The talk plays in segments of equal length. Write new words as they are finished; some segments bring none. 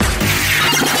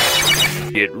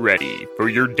Get ready for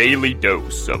your daily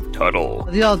dose of Tuttle.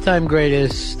 The all-time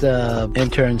greatest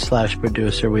intern /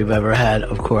 producer we've ever had,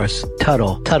 of course,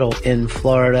 Tuttle. Tuttle in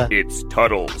Florida. It's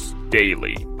Tuttle's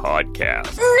Daily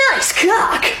Podcast. Nice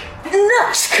cock!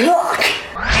 Nice cock!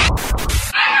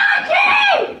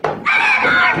 Anarchy!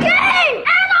 Anarchy!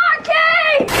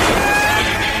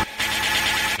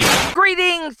 Anarchy!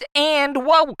 Greetings and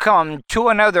welcome to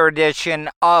another edition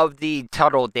of the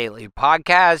Tuttle Daily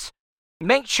Podcast.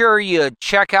 Make sure you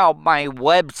check out my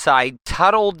website,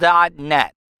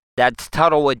 Tuttle.net. That's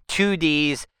Tuttle with 2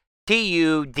 D's,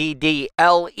 TUDDLE.net.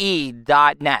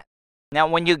 Now,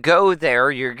 when you go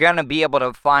there, you're going to be able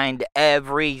to find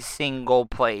every single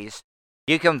place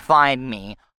you can find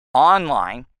me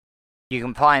online. You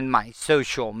can find my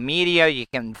social media. You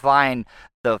can find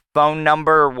the phone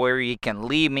number where you can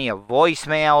leave me a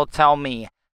voicemail, tell me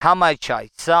how much I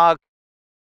suck.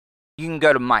 You can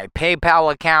go to my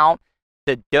PayPal account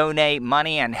to donate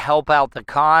money and help out the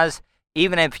cause.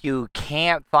 Even if you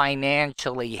can't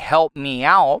financially help me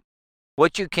out,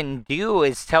 what you can do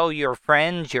is tell your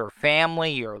friends, your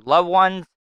family, your loved ones,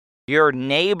 your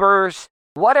neighbors,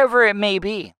 whatever it may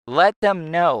be. Let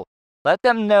them know. Let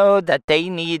them know that they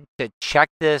need to check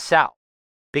this out.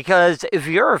 Because if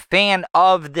you're a fan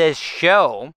of this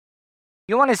show,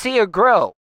 you want to see it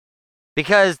grow.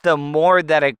 Because the more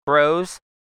that it grows,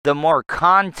 the more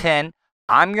content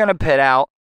I'm going to put out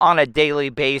on a daily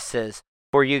basis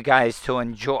for you guys to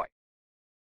enjoy.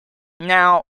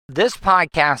 Now, this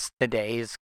podcast today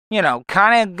is,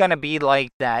 kind of going to be like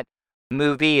that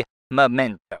movie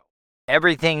Memento.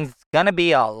 Everything's going to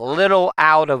be a little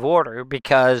out of order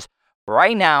because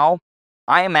right now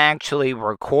I am actually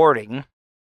recording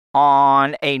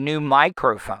on a new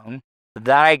microphone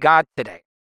that I got today.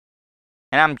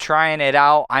 And I'm trying it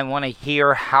out. I want to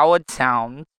hear how it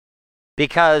sounds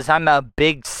because I'm a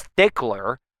big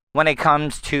stickler when it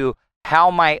comes to how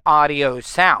my audio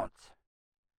sounds.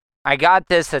 I got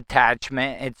this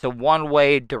attachment. It's a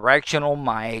one-way directional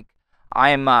mic.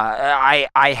 I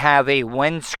have a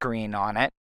windscreen on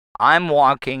it. I'm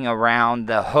walking around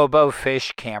the Hobo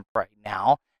Fish Camp right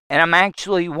now, and I'm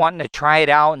actually wanting to try it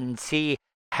out and see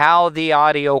how the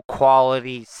audio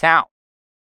quality sounds.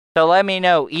 So let me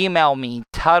know. Email me,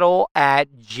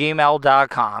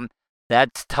 tuttle@gmail.com.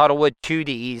 That's Tuttle with 2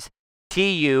 D's,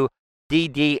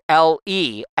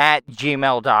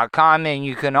 TUDDLE@gmail.com. And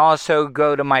you can also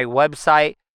go to my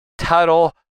website,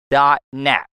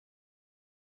 Tuttle.net.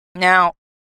 Now,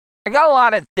 I got a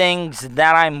lot of things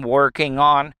that I'm working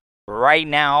on right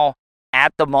now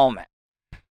at the moment.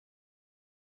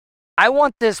 I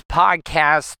want this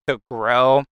podcast to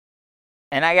grow,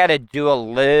 and I got to do a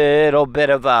little bit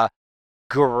of a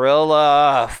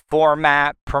guerrilla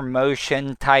format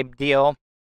promotion type deal.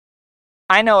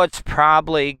 I know it's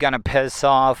probably going to piss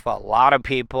off a lot of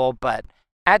people, but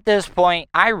at this point,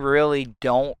 I really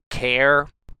don't care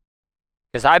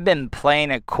because I've been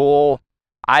playing it cool.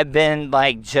 I've been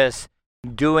just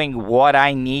doing what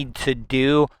I need to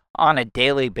do on a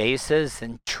daily basis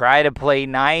and try to play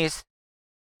nice.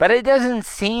 But it doesn't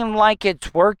seem like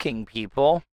it's working,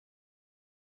 people.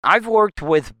 I've worked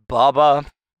with Bubba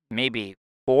maybe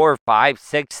 4, 5,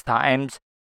 6 times.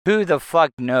 Who the fuck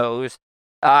knows?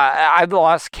 I've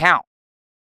lost count.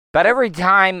 But every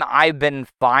time I've been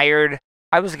fired,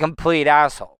 I was a complete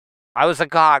asshole. I was a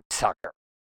cocksucker.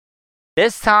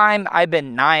 This time, I've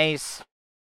been nice.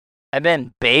 I've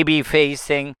been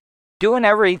baby-facing, doing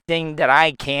everything that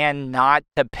I can not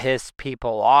to piss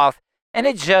people off. And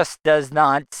it just does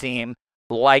not seem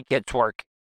like it's working.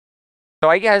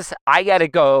 So I guess I got to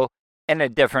go in a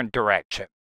different direction.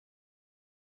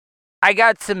 I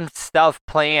got some stuff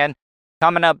planned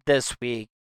coming up this week.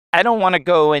 I don't want to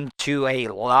go into a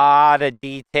lot of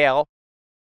detail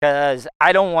because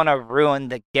I don't want to ruin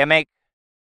the gimmick.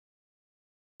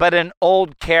 But an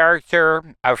old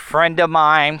character, a friend of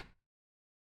mine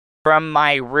from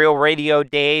my Real Radio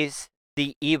days,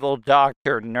 the evil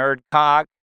Dr. Nerdcock,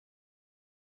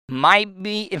 might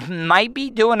be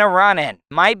doing a run-in.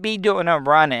 Might be doing a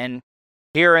run-in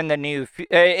here in the near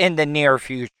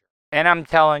future. And I'm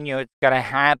telling you, it's going to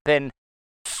happen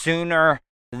sooner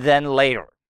than later.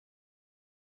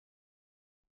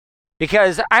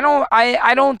 Because I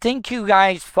don't think you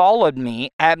guys followed me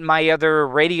at my other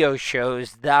radio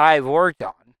shows that I've worked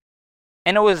on.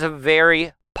 And it was a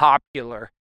very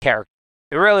popular character.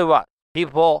 It really was.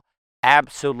 People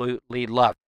absolutely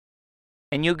loved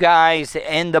it. And you guys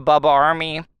in the Bubba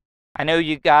Army, I know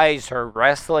you guys are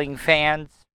wrestling fans.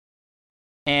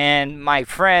 And my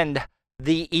friend,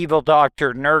 the evil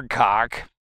Dr. Nerdcock,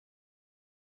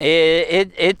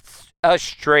 it's a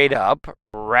straight up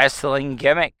wrestling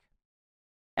gimmick.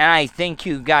 And I think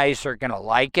you guys are going to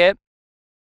like it.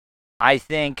 I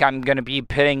think I'm going to be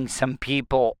putting some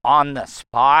people on the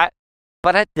spot.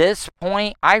 But at this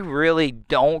point, I really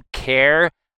don't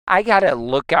care. I got to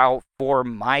look out for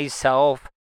myself.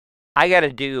 I got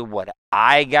to do what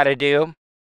I got to do.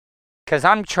 Because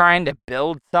I'm trying to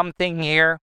build something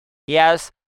here.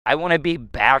 Yes, I want to be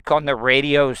back on the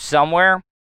radio somewhere.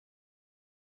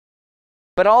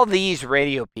 But all these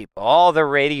radio people, all the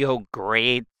radio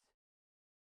greats,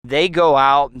 they go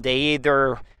out, they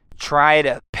either try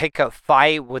to pick a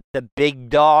fight with the big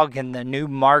dog in the new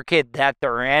market that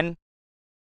they're in.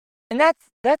 And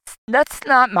that's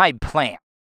not my plan.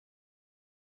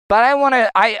 But I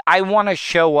want to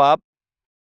show up.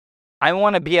 I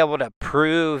want to be able to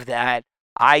prove that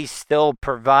I still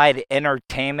provide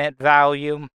entertainment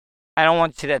value. I don't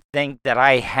want you to think that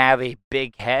I have a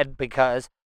big head, because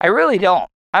I really don't.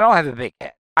 I don't have a big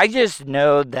head. I just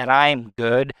know that I'm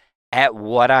good at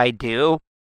what I do.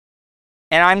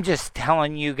 And I'm just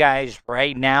telling you guys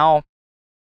right now,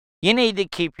 you need to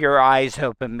keep your eyes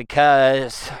open,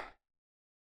 because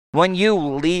when you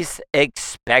least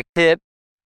expect it,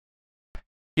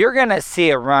 you're going to see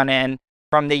a run-in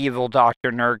from the evil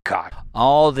Dr. Nerdcock.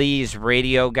 All these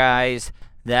radio guys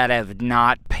that have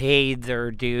not paid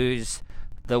their dues,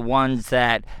 the ones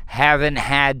that haven't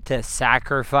had to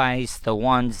sacrifice, the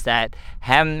ones that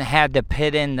haven't had to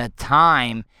put in the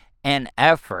time and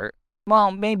effort.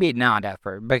 Well, maybe not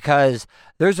effort, because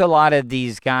there's a lot of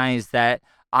these guys that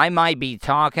I might be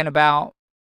talking about.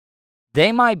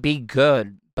 They might be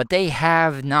good, but they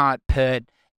have not put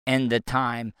in the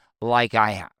time like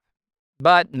I have.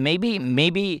 But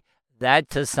maybe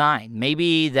that's a sign.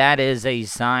 Maybe that is a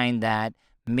sign that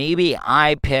maybe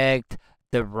I picked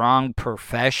the wrong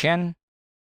profession.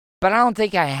 But I don't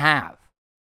think I have.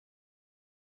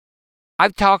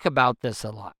 I've talked about this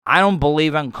a lot. I don't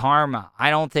believe in karma.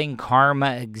 I don't think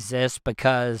karma exists,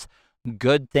 because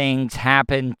good things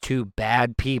happen to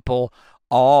bad people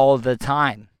all the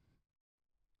time.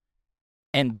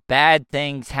 And bad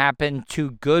things happen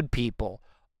to good people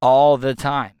all the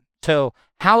time. So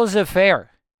how is it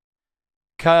fair?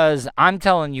 Because I'm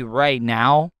telling you right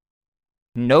now,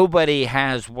 nobody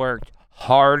has worked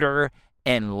harder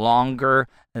and longer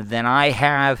than I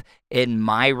have in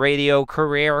my radio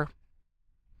career.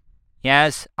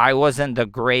 Yes, I wasn't the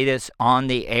greatest on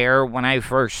the air when I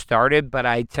first started, but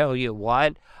I tell you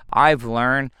what, I've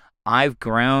learned, I've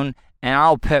grown, and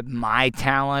I'll put my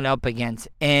talent up against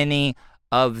any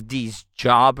of these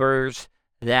jobbers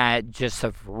that just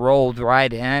have rolled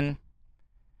right in,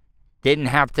 didn't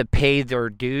have to pay their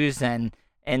dues, and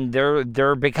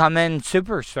they're becoming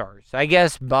superstars. I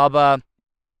guess Bubba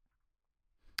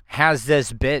has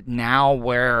this bit now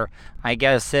where I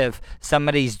guess if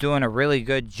somebody's doing a really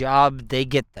good job, they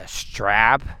get the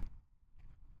strap.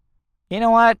 You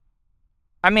know what?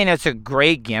 I mean, it's a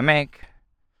great gimmick,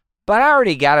 but I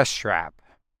already got a strap.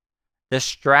 The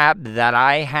strap that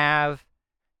I have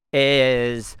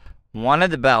is one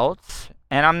of the belts,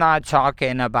 and I'm not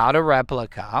talking about a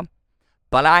replica,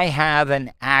 but I have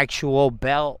an actual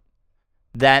belt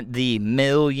that the $1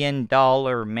 Million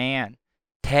Man,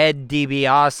 Ted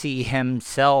DiBiase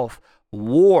himself,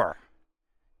 wore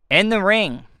in the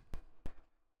ring.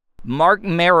 Mark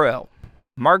Mero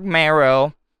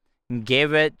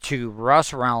gave it to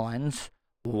Russ Rollins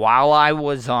while I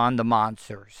was on the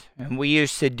Monsters. And we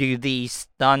used to do these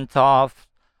stunt-offs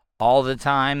all the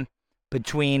time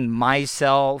between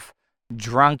myself,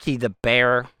 Drunky the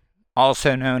Bear,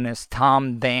 also known as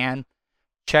Tom Van.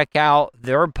 Check out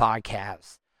their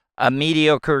podcast, A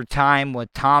Mediocre Time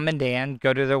with Tom and Dan.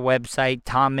 Go to their website,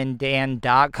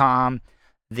 tomanddan.com.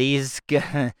 These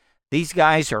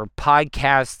guys are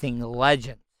podcasting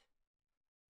legends.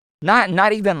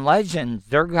 Not even legends,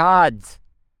 they're gods.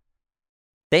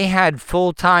 They had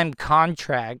full-time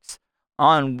contracts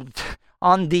on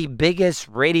the biggest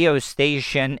radio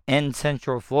station in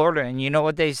Central Florida. And you know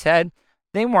what they said?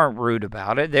 They weren't rude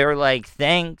about it. They were like,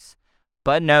 thanks,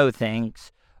 but no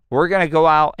thanks. We're going to go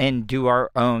out and do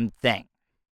our own thing.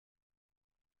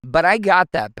 But I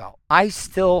got that belt. I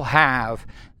still have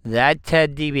that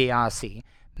Ted DiBiase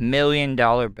 $1 Million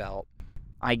belt.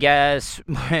 I guess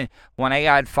when I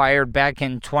got fired back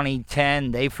in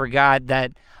 2010, they forgot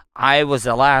that I was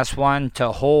the last one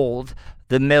to hold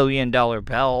the $1 Million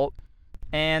belt,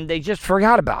 and they just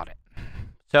forgot about it.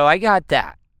 So I got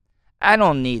that. I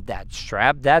don't need that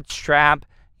strap. That strap,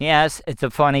 yes, it's a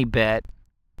funny bit,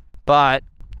 but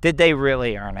did they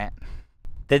really earn it?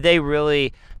 Did they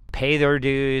really pay their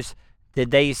dues?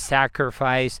 Did they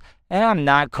sacrifice? And I'm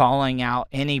not calling out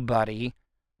anybody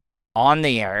on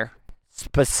the air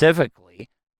specifically,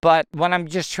 But what I'm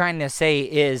just trying to say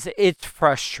is it's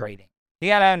frustrating. You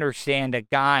got to understand, a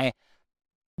guy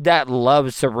that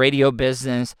loves the radio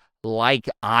business like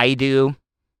I do.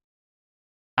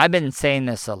 I've been saying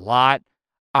this a lot.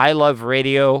 I love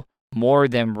radio more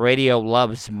than radio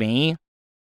loves me.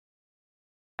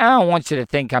 I don't want you to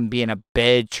think I'm being a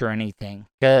bitch or anything,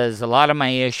 because a lot of my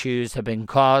issues have been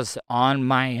caused on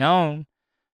my own.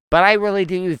 But I really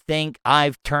do think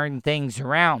I've turned things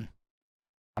around.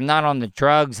 I'm not on the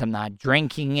drugs. I'm not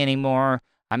drinking anymore.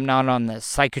 I'm not on the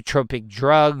psychotropic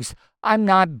drugs. I'm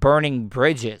not burning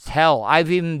bridges. Hell,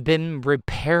 I've even been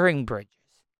repairing bridges.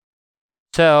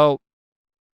 So,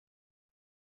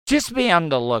 just be on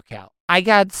the lookout. I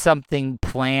got something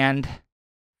planned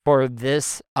for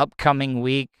this upcoming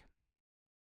week.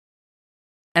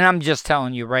 And I'm just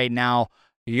telling you right now,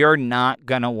 you're not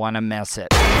going to want to miss it.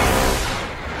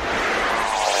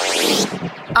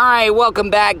 Alright, welcome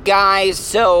back, guys.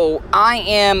 So, I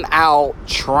am out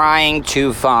trying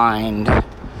to find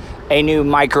a new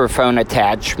microphone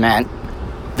attachment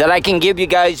that I can give you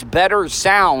guys better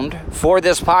sound for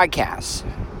this podcast.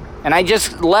 And I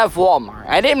just left Walmart.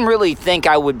 I didn't really think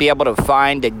I would be able to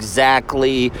find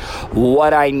exactly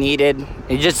what I needed.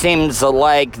 It just seems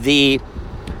like the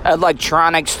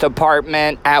electronics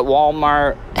department at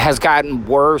Walmart has gotten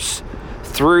worse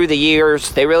through the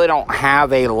years. They really don't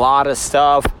have a lot of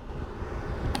stuff.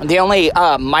 The only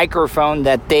microphone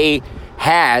that they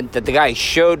had that the guy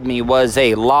showed me was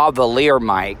a lavalier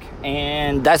mic,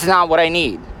 and that's not what I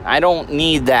need. I don't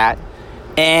need that.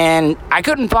 And I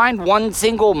couldn't find one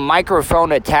single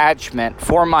microphone attachment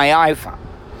for my iPhone.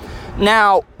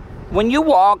 Now, when you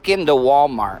walk into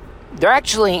Walmart, they're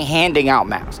actually handing out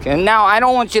masks. And now, I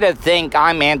don't want you to think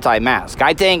I'm anti-mask.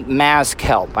 I think masks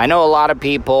help. I know a lot of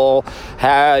people,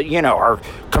 are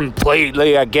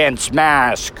completely against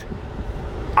masks.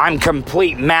 I'm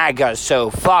complete MAGA, so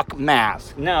fuck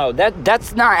masks. No,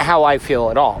 that's not how I feel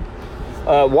at all.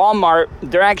 Walmart,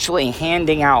 they're actually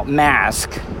handing out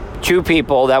masks to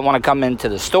people that want to come into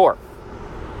the store.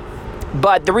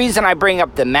 But the reason I bring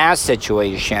up the mask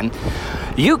situation,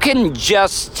 you can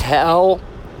just tell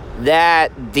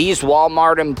that these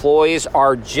Walmart employees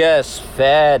are just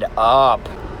fed up.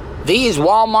 These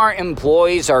Walmart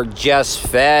employees are just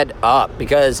fed up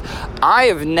because I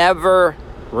have never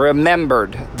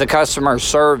remembered the customer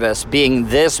service being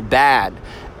this bad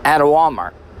at a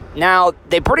Walmart. Now,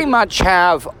 they pretty much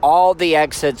have all the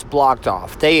exits blocked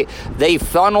off. They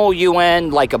funnel you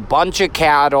in like a bunch of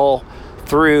cattle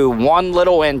through one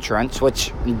little entrance,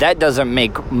 which that doesn't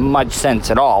make much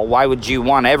sense at all. Why would you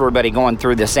want everybody going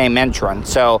through the same entrance?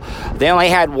 So they only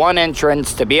had one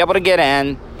entrance to be able to get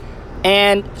in.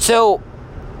 And so,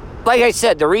 like I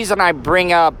said, the reason I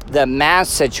bring up the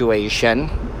mask situation,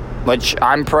 which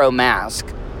I'm pro-mask,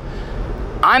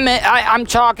 I'm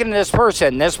talking to this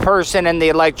person. This person in the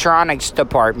electronics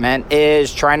department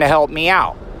is trying to help me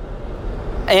out.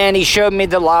 And he showed me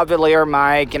the lavalier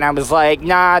mic, and I was like,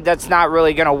 nah, that's not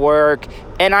really going to work.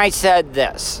 And I said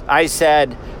this. I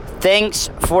said, thanks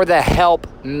for the help,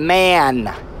 man.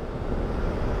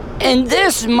 And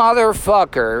this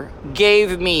motherfucker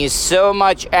gave me so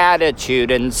much attitude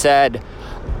and said,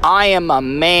 I am a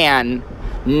man,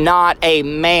 not a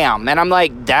ma'am. And I'm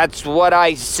like, that's what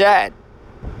I said.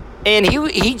 And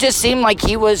he just seemed like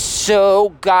he was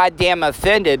so goddamn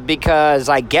offended because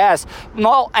I guess,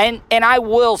 well, and I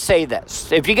will say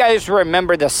this. If you guys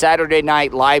remember the Saturday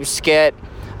Night Live skit,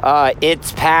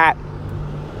 It's Pat,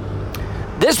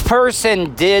 this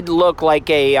person did look like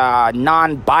a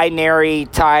non-binary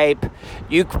type.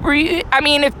 If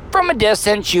from a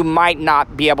distance, you might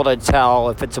not be able to tell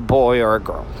if it's a boy or a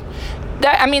girl.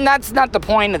 That's not the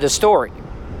point of the story.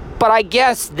 But I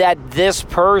guess that this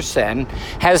person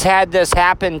has had this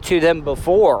happen to them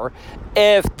before.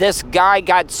 If this guy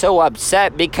got so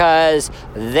upset because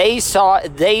he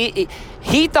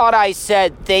thought I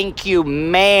said thank you,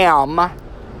 ma'am,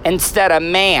 instead of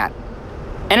man.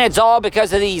 And it's all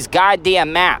because of these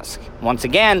goddamn masks. Once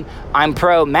again, I'm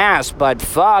pro-mask, but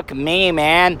fuck me,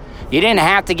 man. You didn't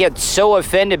have to get so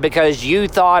offended because you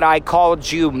thought I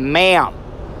called you ma'am.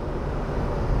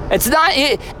 It's not,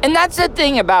 and that's the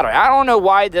thing about it. I don't know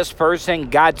why this person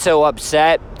got so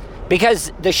upset,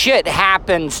 because the shit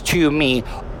happens to me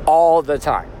all the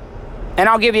time. And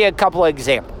I'll give you a couple of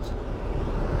examples.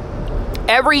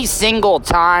 Every single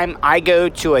time I go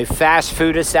to a fast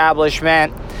food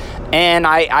establishment and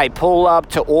I pull up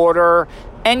to order,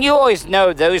 and you always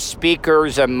know those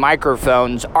speakers and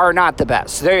microphones are not the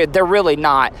best. They're really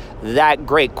not that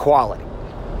great quality.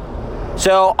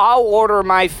 So I'll order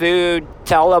my food,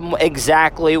 tell them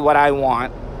exactly what I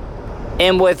want,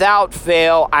 And without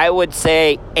fail, I would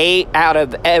say 8 out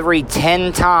of every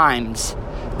 10 times,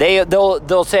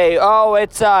 they'll say, oh,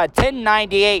 it's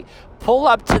 1098. Pull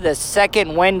up to the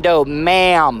second window,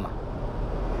 ma'am.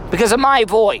 Because of my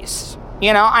voice.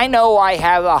 You know I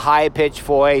have a high-pitched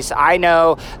voice. I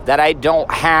know that I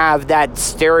don't have that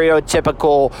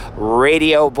stereotypical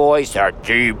radio voice, that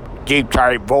deep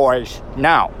type voice.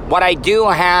 No. What I do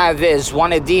have is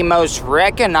one of the most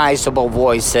recognizable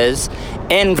voices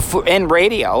in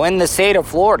radio in the state of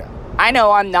Florida. I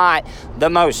know I'm not the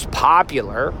most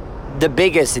popular, the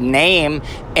biggest name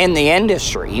in the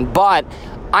industry, but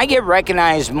I get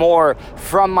recognized more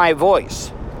from my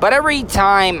voice. But every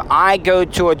time I go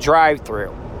to a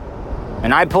drive-thru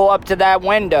and I pull up to that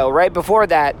window, right before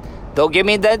that, they'll give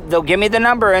me the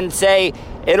number and say,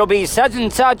 it'll be such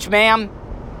and such, ma'am.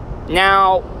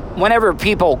 Now, whenever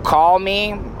people call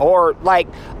me, or like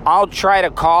I'll try to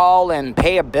call and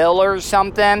pay a bill or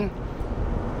something,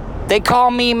 they call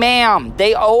me ma'am.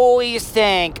 They always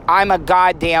think I'm a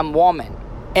goddamn woman.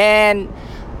 And,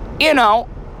 you know,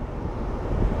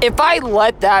 if I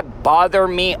let that bother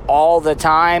me all the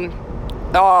time,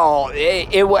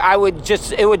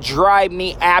 it would drive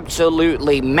me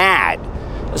absolutely mad.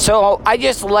 So I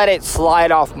just let it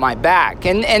slide off my back.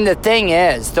 And the thing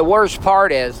is, the worst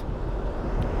part is,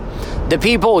 the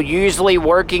people usually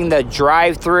working the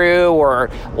drive-thru or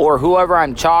whoever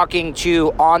I'm talking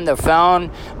to on the phone,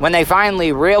 when they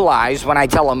finally realize, when I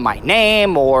tell them my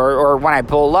name or when I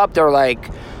pull up, they're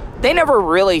like, they never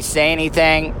really say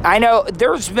anything. I know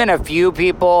there's been a few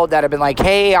people that have been like,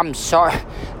 hey, I'm sorry.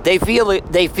 They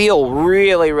feel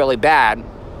really, really bad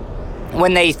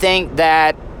when they think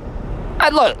that,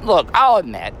 look, I'll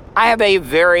admit, I have a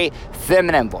very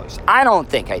feminine voice. I don't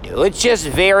think I do. It's just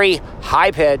very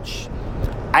high-pitched.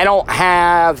 I don't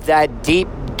have that deep,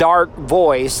 dark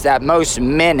voice that most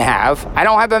men have. I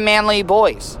don't have a manly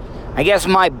voice. I guess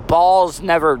my balls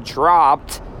never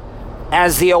dropped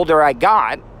as the older I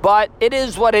got, but it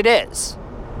is what it is.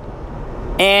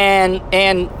 And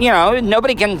you know,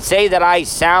 nobody can say that I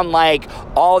sound like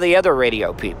all the other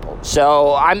radio people.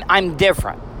 So I'm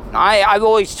different. I've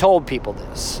always told people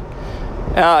this.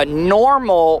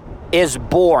 Normal is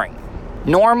boring.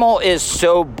 Normal is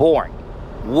so boring.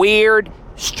 Weird,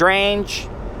 strange,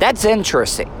 that's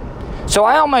interesting. So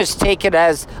I almost take it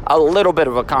as a little bit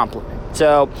of a compliment.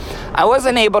 So I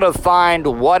wasn't able to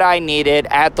find what I needed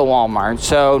at the Walmart.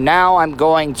 So now I'm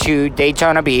going to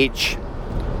Daytona Beach,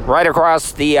 right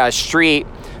across the street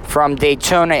from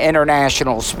Daytona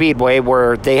International Speedway,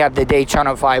 where they have the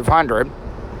Daytona 500.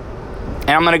 And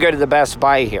I'm going to go to the Best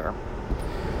Buy here.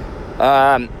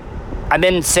 I've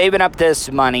been saving up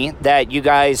this money that you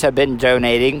guys have been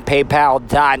donating.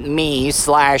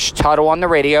 PayPal.me/Tuttle on the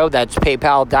radio. That's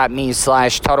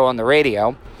PayPal.me/Tuttle on the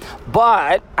radio.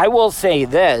 But I will say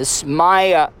this.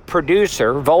 My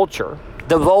producer, Vulture,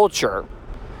 the Vulture,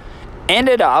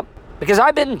 ended up, because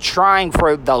I've been trying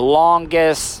for the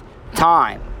longest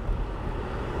time.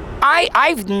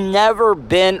 I've never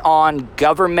been on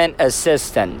government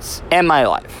assistance in my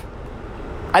life.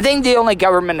 I think the only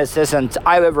government assistance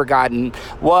I've ever gotten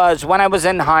was when I was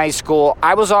in high school.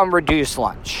 I was on reduced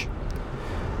lunch.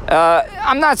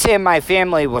 I'm not saying my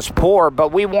family was poor,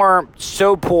 but we weren't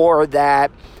so poor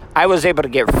that I was able to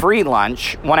get free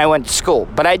lunch when I went to school.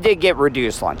 But I did get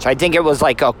reduced lunch. I think it was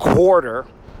like a quarter,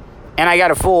 and I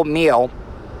got a full meal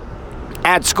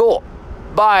at school.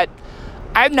 But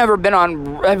I've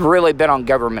really been on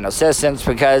government assistance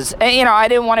because, you know, I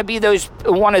didn't want to be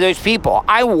one of those people.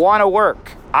 I want to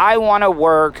work. I want to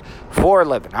work for a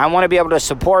living. I want to be able to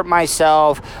support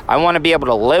myself. I want to be able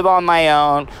to live on my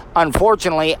own.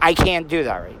 Unfortunately, I can't do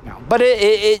that right now. But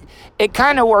it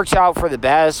kind of works out for the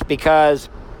best because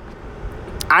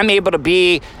I'm able to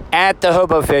be at the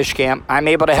Hobo Fish Camp. I'm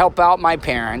able to help out my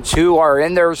parents who are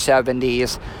in their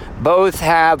 70s. Both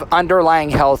have underlying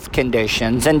health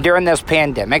conditions. And during this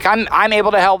pandemic, I'm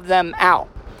able to help them out.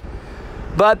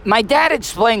 But my dad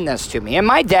explained this to me. And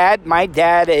my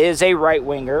dad is a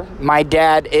right-winger. My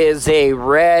dad is a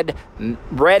red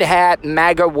hat,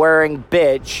 MAGA-wearing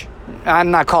bitch.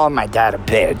 I'm not calling my dad a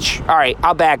bitch. All right,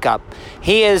 I'll back up.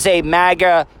 He is a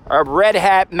red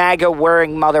hat,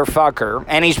 MAGA-wearing motherfucker,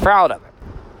 and he's proud of it.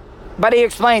 But he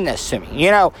explained this to me.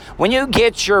 You know, when you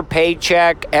get your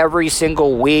paycheck every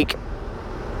single week,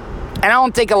 and I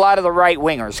don't think a lot of the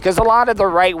right-wingers, because a lot of the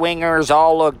right-wingers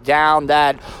all look down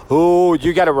that, oh,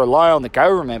 you got to rely on the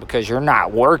government because you're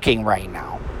not working right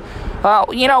now. Well,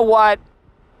 you know what?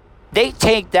 They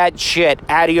take that shit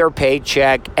out of your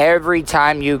paycheck every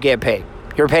time you get paid.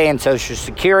 You're paying Social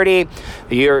Security,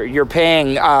 you're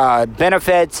paying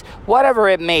benefits, whatever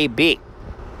it may be.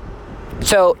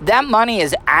 So that money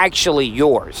is actually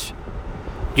yours.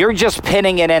 You're just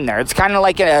pinning it in there. It's kind of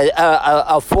like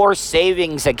a forced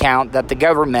savings account that the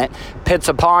government puts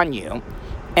upon you.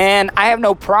 And I have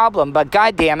no problem, but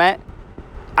God damn it,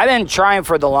 I've been trying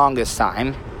for the longest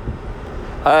time.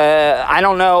 I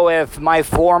don't know if my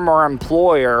former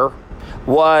employer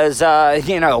was,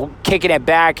 kicking it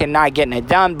back and not getting it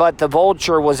done, but the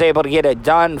Vulture was able to get it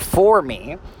done for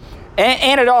me.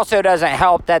 And it also doesn't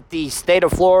help that the state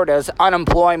of Florida's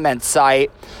unemployment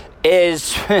site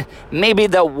is maybe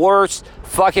the worst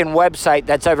fucking website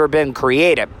that's ever been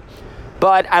created.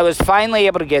 But I was finally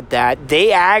able to get that.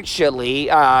 They actually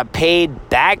paid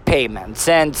back payments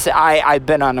since I've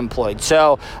been unemployed.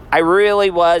 So I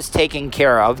really was taken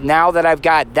care of. Now that I've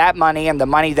got that money and the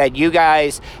money that you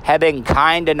guys have been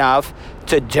kind enough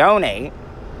to donate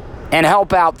and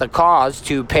help out the cause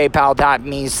to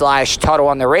paypal.me/Tuttle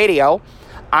on the radio,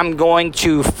 I'm going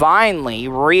to finally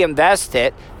reinvest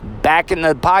it back in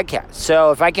the podcast.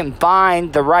 So if I can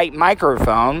find the right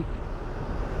microphone,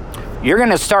 you're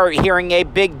going to start hearing a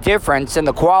big difference in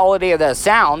the quality of the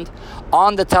sound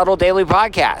on the Tuttle Daily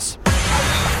Podcast.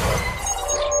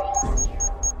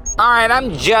 All right,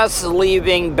 I'm just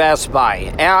leaving Best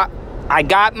Buy. I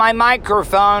got my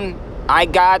microphone. I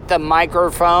got the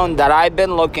microphone that I've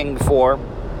been looking for.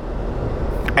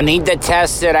 I need to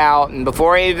test it out. And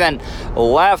before I even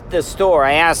left the store,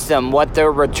 I asked them what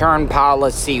their return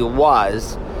policy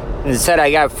was. And it said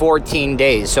I got 14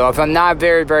 days. So if I'm not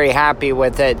very, very happy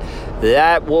with it,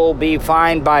 that will be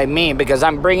fine by me, because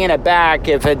I'm bringing it back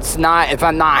if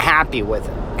I'm not happy with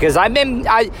it. Because I've been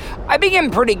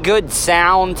getting pretty good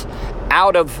sound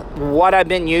out of what I've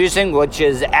been using, which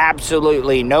is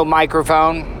absolutely no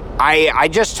microphone. I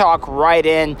just talk right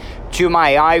in to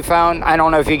my iPhone. I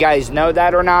don't know if you guys know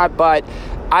that or not, but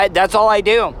that's all I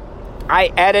do.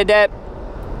 I edit it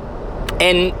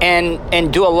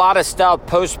and do a lot of stuff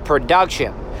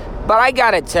post-production. But I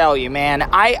gotta tell you, man,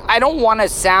 I don't want to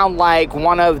sound like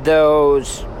one of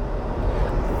those.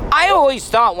 I always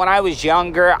thought when I was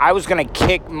younger I was gonna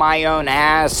kick my own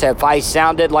ass if I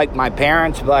sounded like my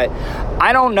parents, but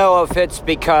I don't know if it's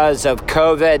because of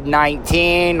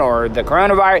COVID-19 or the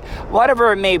coronavirus,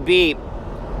 whatever it may be.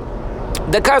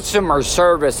 The customer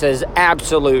service is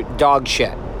absolute dog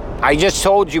shit. I just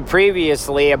told you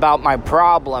previously about my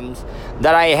problems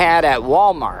that I had at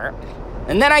Walmart,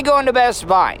 and then I go into Best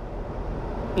Buy.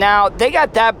 Now, they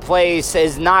got that place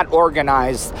is not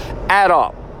organized at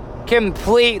all.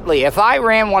 Completely. If I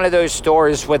ran one of those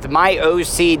stores with my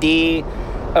OCDs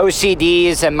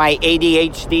and my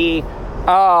ADHD,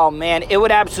 oh man, it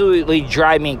would absolutely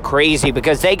drive me crazy,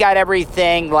 because they got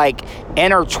everything like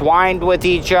intertwined with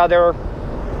each other.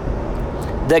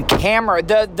 The camera,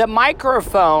 the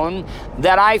microphone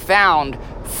that I found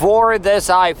for this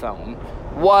iPhone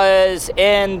was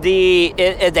in the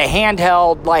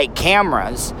handheld like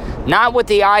cameras, not with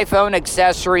the iPhone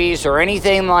accessories or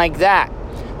anything like that.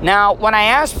 Now, when I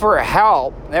asked for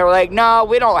help, they were like, no,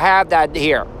 we don't have that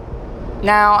here.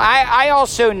 Now, I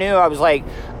also knew, I was like,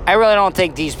 I really don't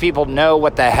think these people know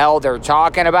what the hell they're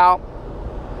talking about.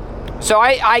 So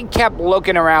I kept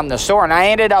looking around the store, and I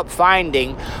ended up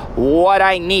finding what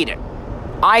I needed.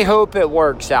 I hope it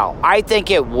works out. I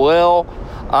think it will.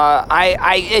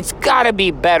 It's got to be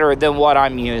better than what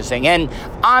I'm using. And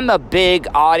I'm a big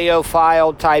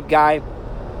audiophile type guy.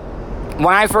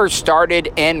 When I first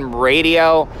started in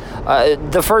radio,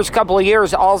 the first couple of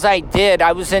years, all I did,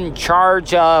 I was in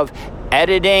charge of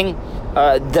editing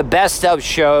the best of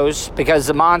shows, because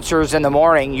the Monsters in the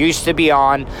Morning used to be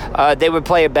on. They would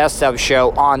play a best of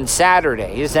show on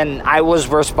Saturdays, and I was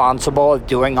responsible of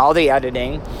doing all the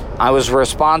editing. I was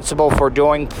responsible for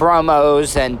doing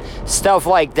promos and stuff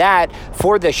like that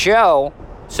for the show.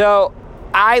 So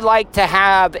I like to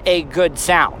have a good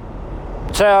sound.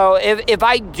 So if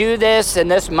I do this and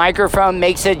this microphone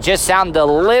makes it just sound a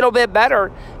little bit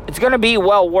better, it's going to be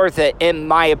well worth it, in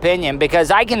my opinion,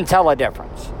 because I can tell a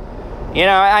difference. You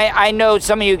know, I know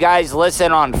some of you guys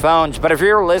listen on phones, but if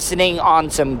you're listening on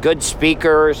some good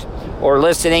speakers or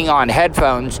listening on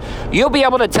headphones, you'll be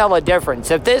able to tell a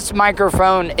difference. If this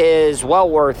microphone is well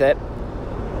worth it,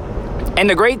 and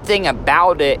the great thing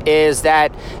about it is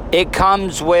that it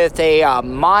comes with a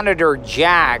monitor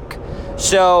jack,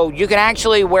 so you can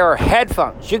actually wear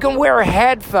headphones. You can wear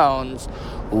headphones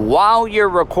while you're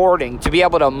recording to be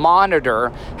able to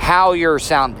monitor how you're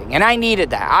sounding. And I needed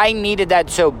that. I needed that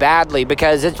so badly,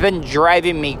 because it's been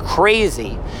driving me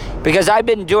crazy, because I've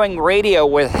been doing radio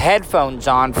with headphones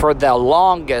on for the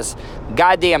longest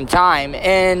goddamn time,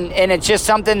 and it's just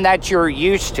something that you're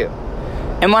used to.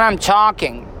 And when I'm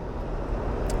talking,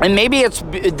 and maybe it's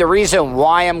the reason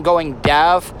why I'm going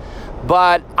deaf,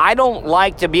 but I don't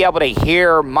like to be able to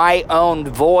hear my own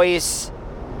voice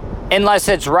unless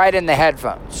it's right in the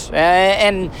headphones.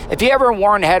 And if you ever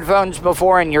worn headphones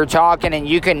before and you're talking and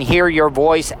you can hear your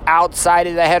voice outside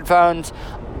of the headphones,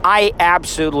 I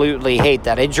absolutely hate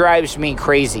that. It drives me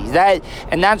crazy.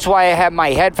 And that's why I have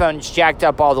my headphones jacked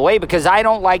up all the way, because I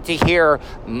don't like to hear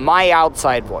my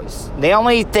outside voice. The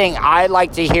only thing I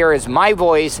like to hear is my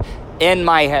voice in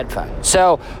my headphones.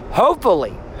 So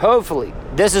hopefully,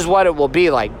 this is what it will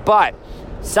be like. But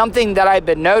something that I've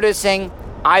been noticing,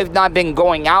 I've not been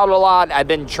going out a lot. I've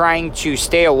been trying to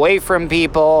stay away from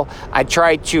people. I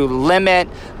try to limit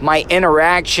my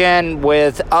interaction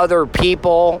with other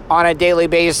people on a daily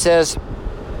basis.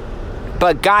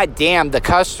 But goddamn, the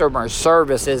customer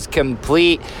service is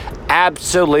complete,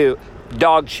 absolute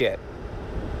dog shit.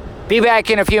 Be back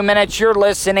in a few minutes. You're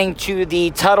listening to the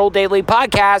Tuttle Daily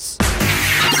Podcast.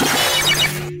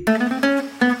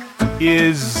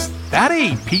 Is that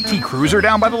a PT Cruiser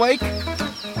down by the lake?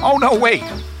 Oh, no, wait.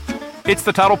 It's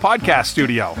the Tuttle Podcast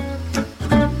Studio.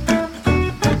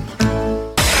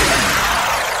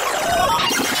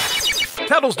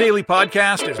 Tuttle's Daily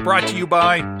Podcast is brought to you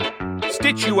by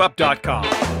StitchYouUp.com.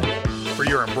 For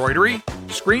your embroidery,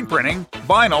 screen printing,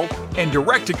 vinyl, and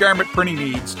direct-to-garment printing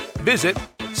needs, visit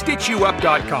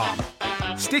StitchYouUp.com.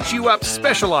 Stitch You Up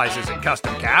specializes in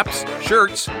custom caps,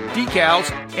 shirts,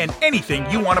 decals, and anything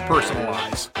you want to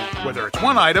personalize. Whether it's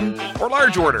one item or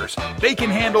large orders, they can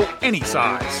handle any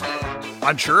size.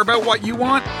 Unsure about what you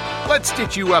want? Let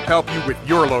Stitch You Up help you with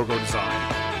your logo design.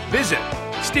 Visit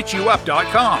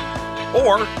StitchYouUp.com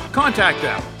or contact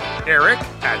them, Eric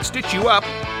at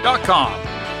StitchYouUp.com.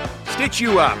 Stitch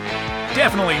You Up.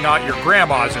 Definitely not your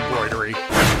grandma's embroidery.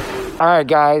 All right,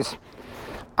 guys.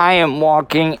 I am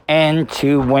walking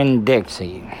into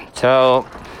Winn-Dixie. So,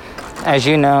 as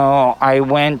you know, I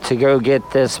went to go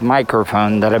get this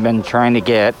microphone that I've been trying to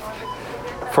get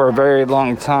for a very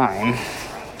long time.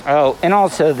 Oh, and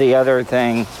also the other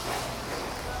thing,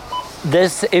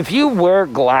 if you wear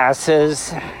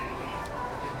glasses,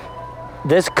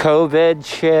 this COVID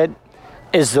shit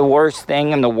is the worst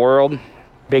thing in the world,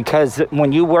 because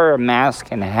when you wear a mask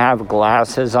and have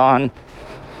glasses on,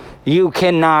 you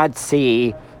cannot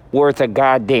see worth a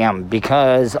goddamn,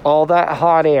 because all that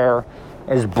hot air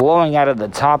is blowing out of the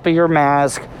top of your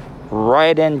mask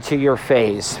right into your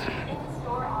face,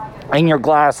 and your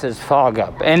glasses fog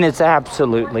up, and it's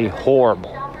absolutely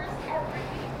horrible.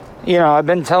 You know, I've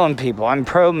been telling people I'm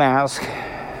pro-mask,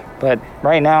 but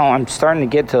right now I'm starting to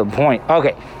get to a point.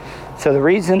 Okay, so the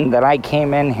reason that I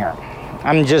came in here,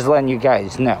 I'm just letting you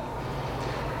guys know,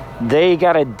 they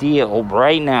got a deal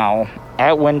right now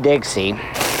at Winn-Dixie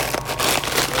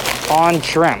on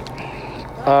shrimp,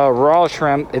 raw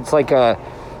shrimp. It's like a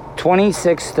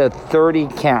 26 to 30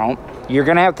 count. You're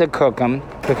gonna have to cook them,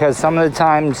 because some of the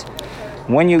times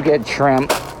when you get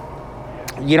shrimp,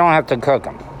 you don't have to cook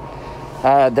them.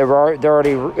 They're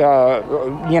already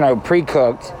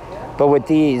pre-cooked. But with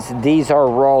these are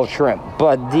raw shrimp.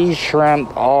 But these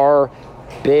shrimp are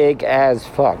big as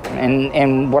fuck.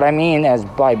 And what I mean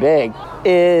by big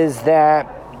is that,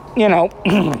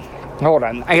 hold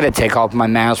on, I gotta take off my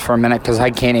mask for a minute because I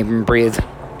can't even breathe.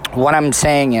 What I'm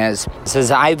saying is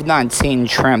I've not seen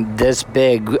shrimp this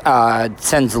big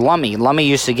since Lummy. Lummy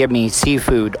used to give me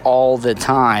seafood all the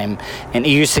time, and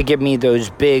he used to give me those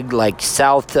big, like,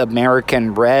 South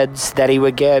American reds that he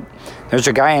would get. There's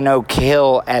a guy in Oak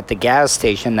Hill at the gas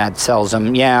station that sells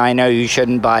them. Yeah, I know you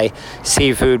shouldn't buy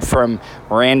seafood from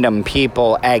random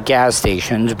people at gas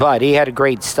stations, but he had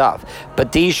great stuff.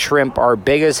 But these shrimp are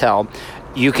big as hell.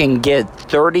 You can get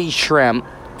 30 shrimp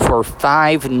for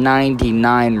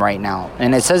 $5.99 right now,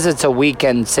 and it says it's a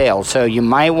weekend sale, so you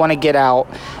might want to get out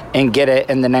and get it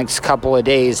in the next couple of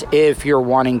days if you're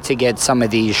wanting to get some of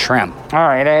these shrimp. All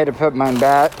right, I had to put my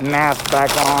mask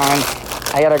back on.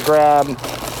 I gotta grab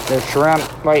the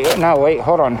shrimp. Wait,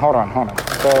 hold on.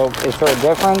 So is there a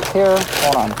difference here?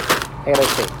 Hold on, I gotta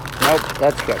see. Nope,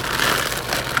 that's good.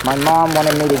 My mom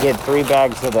wanted me to get 3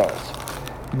 bags of those,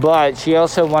 but she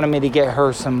also wanted me to get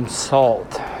her some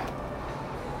salt.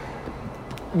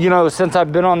 Since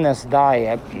I've been on this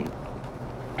diet,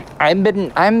 I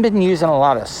haven't been using a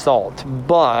lot of salt,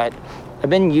 but I've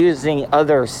been using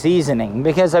other seasoning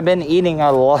because I've been eating a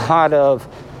lot of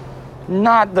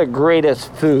not the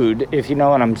greatest food, if you know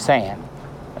what I'm saying.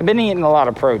 I've been eating a lot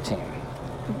of protein.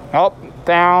 Oh,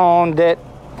 found the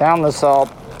salt.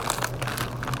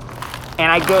 And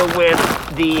I go with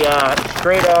the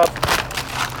straight up,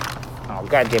 oh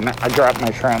god damn it, I dropped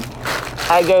my shrimp.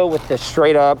 I go with the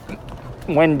straight up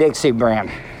Winn-Dixie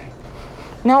brand.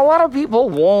 Now, a lot of people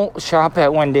won't shop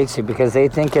at Winn-Dixie because they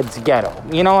think it's ghetto.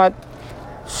 You know what?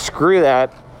 screw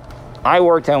that. I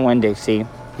worked at Winn-Dixie.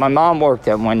 My mom worked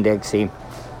at Winn-Dixie.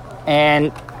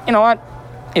 And you know what?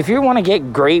 If you want to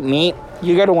get great meat,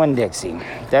 you go to Winn-Dixie.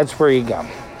 That's where you go.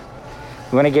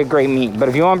 You want to get great meat. But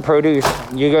if you want produce,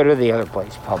 you go to the other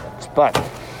place, Publix. But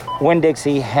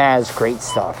Winn-Dixie has great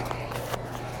stuff.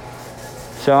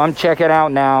 So I'm checking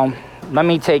out now. Let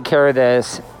me take care of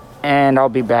this, and I'll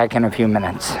be back in a few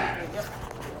minutes.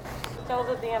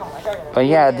 But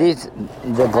yeah,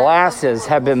 the glasses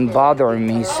have been bothering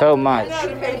me so much.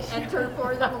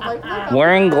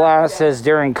 Wearing glasses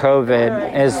during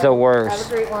COVID is the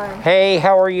worst. Hey,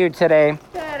 how are you today?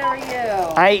 Good, how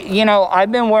are you?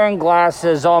 I've been wearing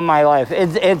glasses all my life.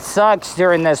 It sucks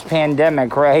during this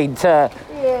pandemic, right? To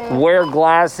wear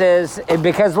glasses.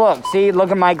 Because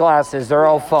look at my glasses. They're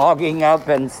all fogging up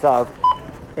and stuff.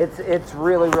 It's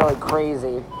really, really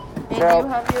crazy. And you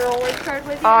have your Always card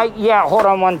with you? Yeah, hold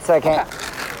on one second.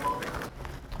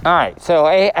 All right, so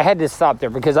I had to stop there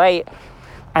because I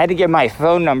had to get my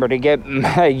phone number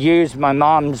to use my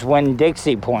mom's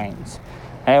Winn-Dixie points.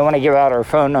 I didn't want to give out her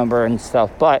phone number and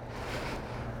stuff, but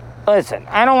listen,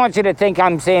 I don't want you to think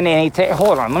I'm saying anything.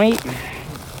 Hold on, let me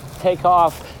take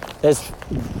off this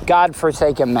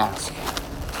godforsaken mask.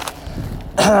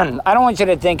 I don't want you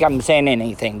to think I'm saying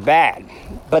anything bad,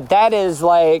 but that is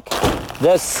like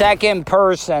the second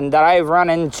person that I've run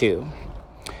into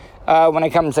when it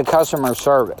comes to customer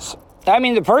service. I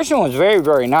mean, the person was very,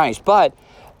 very nice, but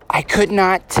I could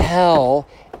not tell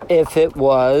if it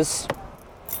was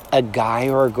a guy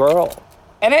or a girl.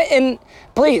 And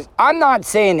please, I'm not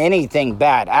saying anything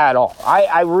bad at all.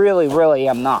 I really, really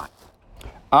am not.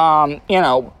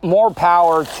 More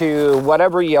power to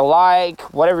whatever you like,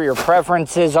 whatever your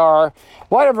preferences are,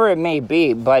 whatever it may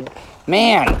be. But,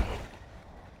 man,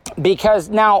 because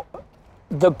now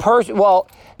the person,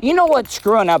 you know what's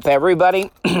screwing up everybody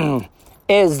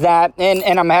is that,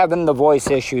 and I'm having the voice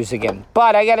issues again.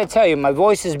 But I got to tell you, my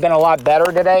voice has been a lot better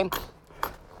today.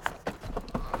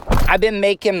 I've been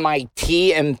making my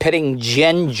tea and putting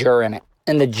ginger in it.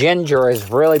 And the ginger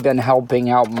has really been helping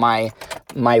out my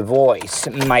voice,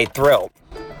 my throat.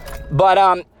 But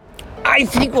I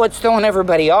think what's throwing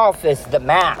everybody off is the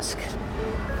mask.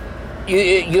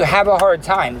 You have a hard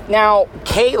time. Now,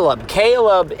 Caleb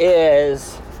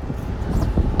is,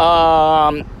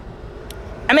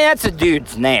 that's a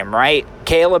dude's name, right?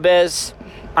 Caleb is?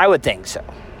 I would think so.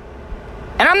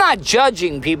 And I'm not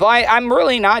judging people. I'm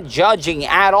really not judging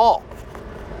at all.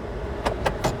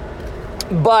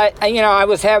 But, I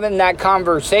was having that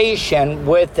conversation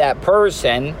with that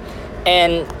person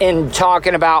and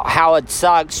talking about how it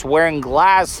sucks wearing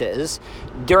glasses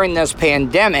during this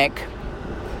pandemic.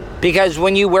 Because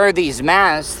when you wear these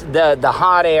masks, the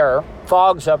hot air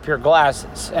fogs up your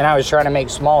glasses. And I was trying to make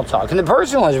small talk. And the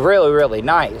person was really, really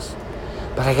nice.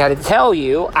 But I got to tell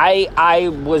you, I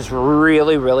was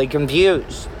really, really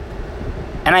confused.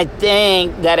 And I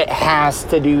think that it has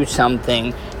to do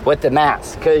something with the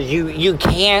mask. Because you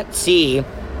can't see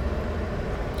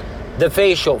the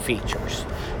facial features.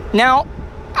 Now,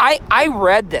 I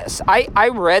read this. I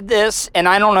read this, and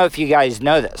I don't know if you guys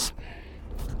know this.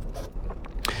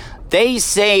 They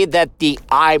say that the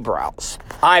eyebrows,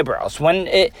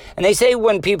 and they say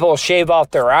when people shave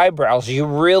off their eyebrows, you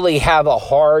really have a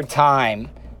hard time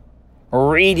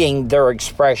reading their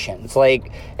expressions.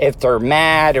 Like if they're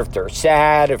mad, if they're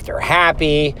sad, if they're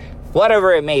happy,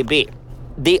 whatever it may be.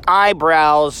 The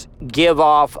eyebrows give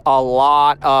off a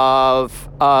lot of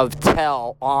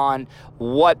tell on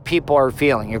what people are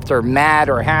feeling. If they're mad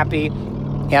or happy,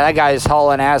 that guy's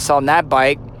hauling ass on that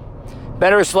bike.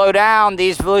 Better slow down.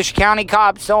 These Volusia County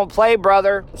cops don't play,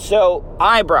 brother. So,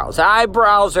 eyebrows.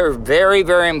 Eyebrows are very,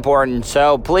 very important.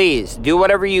 So, please, do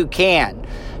whatever you can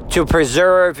to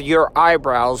preserve your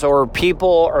eyebrows, or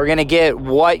people are going to get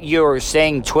what you're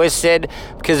saying twisted,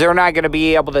 because they're not going to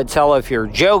be able to tell if you're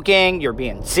joking, you're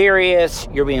being serious,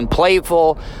 you're being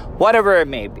playful, whatever it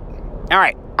may be. All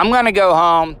right, I'm going to go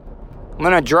home. I'm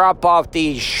going to drop off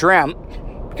these shrimp,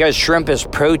 because shrimp is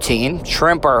protein.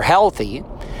 Shrimp are healthy.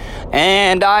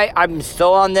 And I'm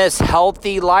still on this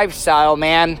healthy lifestyle,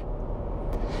 man.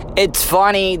 It's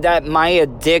funny that my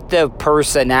addictive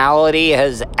personality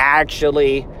has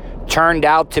actually turned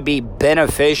out to be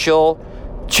beneficial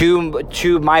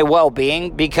to my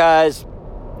well-being, because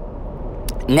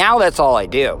now that's all I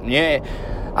do.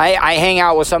 I hang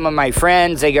out with some of my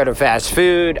friends. They go to fast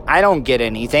food. I don't get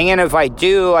anything. And if I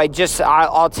do,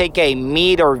 I'll take a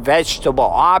meat or vegetable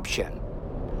option.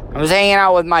 I was hanging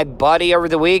out with my buddy over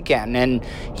the weekend, and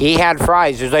he had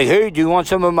fries. He was like, hey, do you want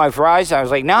some of my fries? I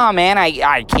was like, no, man,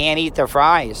 I can't eat the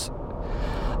fries.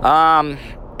 And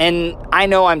And I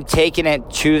know I'm taking it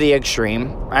to the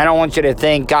extreme. I don't want you to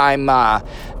think I'm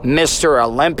Mr.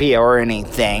 Olympia or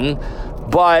anything,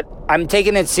 but I'm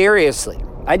taking it seriously.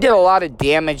 I did a lot of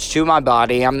damage to my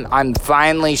body. I'm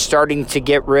finally starting to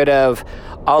get rid of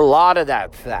a lot of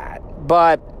that fat,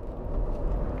 but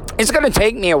it's going to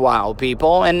take me a while,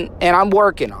 people, and I'm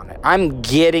working on it. I'm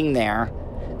getting there,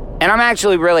 and I'm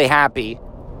actually really happy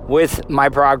with my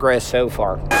progress so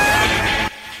far.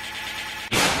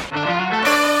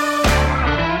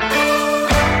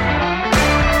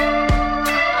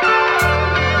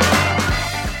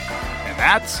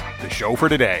 That's the show for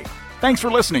today. Thanks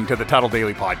for listening to the Tuttle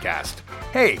Daily Podcast.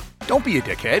 Hey, don't be a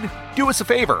dickhead. Do us a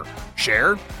favor.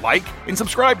 Share, like, and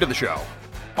subscribe to the show.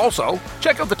 Also,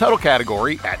 check out the Tuttle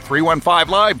category at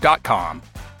 315live.com.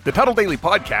 The Tuttle Daily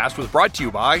Podcast was brought to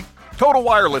you by Total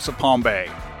Wireless of Palm Bay,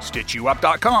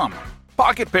 StitchYouUp.com,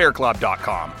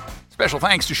 PocketPairClub.com. Special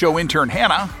thanks to show intern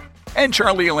Hannah and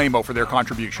Charlie Alamo for their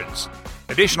contributions.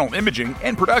 Additional imaging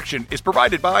and production is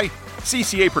provided by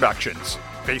CCA Productions.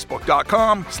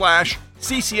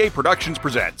 Facebook.com/CCA Productions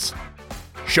Presents.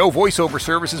 Show voiceover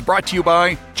service is brought to you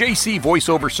by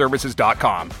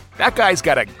JCVoiceOverServices.com. That guy's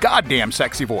got a goddamn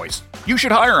sexy voice. You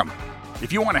should hire him.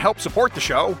 If you want to help support the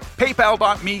show,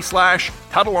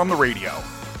 PayPal.me/Tuttle on the radio.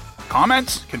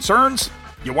 Comments? Concerns?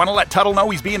 You want to let Tuttle know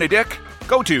he's being a dick?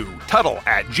 Go to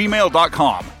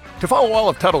Tuttle@gmail.com. To follow all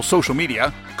of Tuttle's social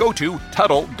media, go to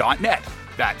Tuttle.net.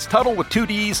 That's Tuttle with 2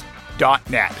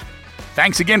 Ds.net.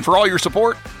 Thanks again for all your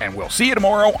support, and we'll see you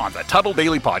tomorrow on the Tuttle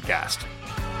Daily Podcast.